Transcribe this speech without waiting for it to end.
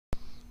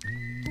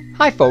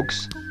Hi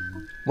folks,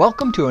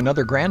 welcome to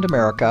another Grand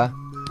America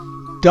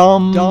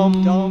Dumb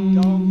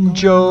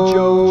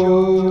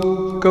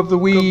Joke of the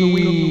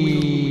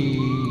Week.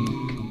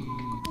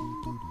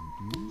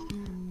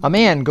 A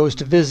man goes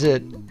to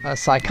visit a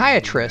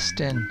psychiatrist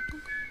and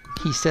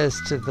he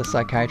says to the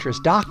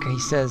psychiatrist, "Doc," he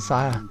says,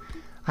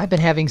 "I've been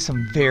having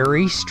some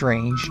very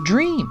strange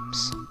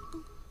dreams."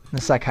 And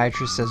the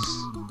psychiatrist says,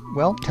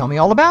 "Well, tell me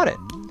all about it."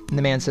 And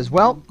the man says,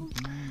 "Well,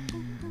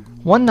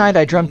 one night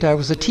I dreamt I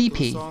was a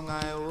teepee.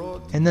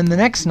 And then the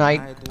next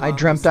night, I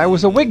dreamt I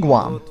was a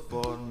wigwam.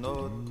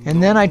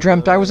 And then I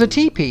dreamt I was a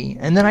teepee.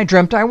 And then I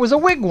dreamt I was a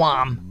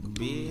wigwam.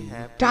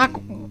 Doc,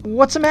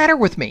 what's the matter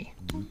with me?"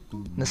 And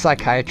the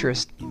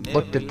psychiatrist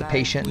looked at the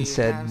patient and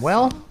said,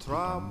 "Well,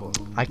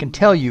 I can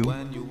tell you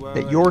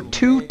that you're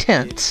too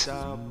tense."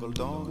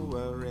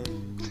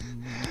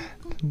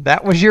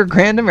 That was your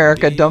Grand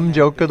America Dumb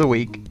Joke of the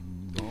Week.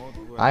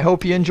 I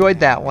hope you enjoyed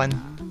that one.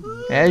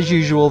 As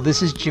usual,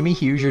 this is Jimmy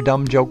Hughes, your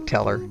dumb joke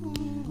teller.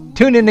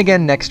 Tune in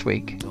again next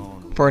week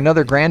for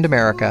another Grand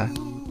America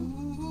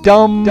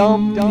Dumb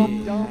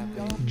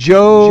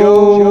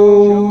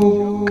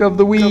Joke of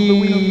the Week.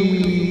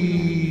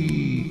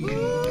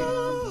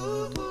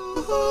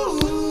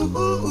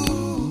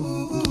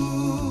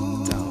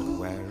 Don't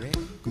worry.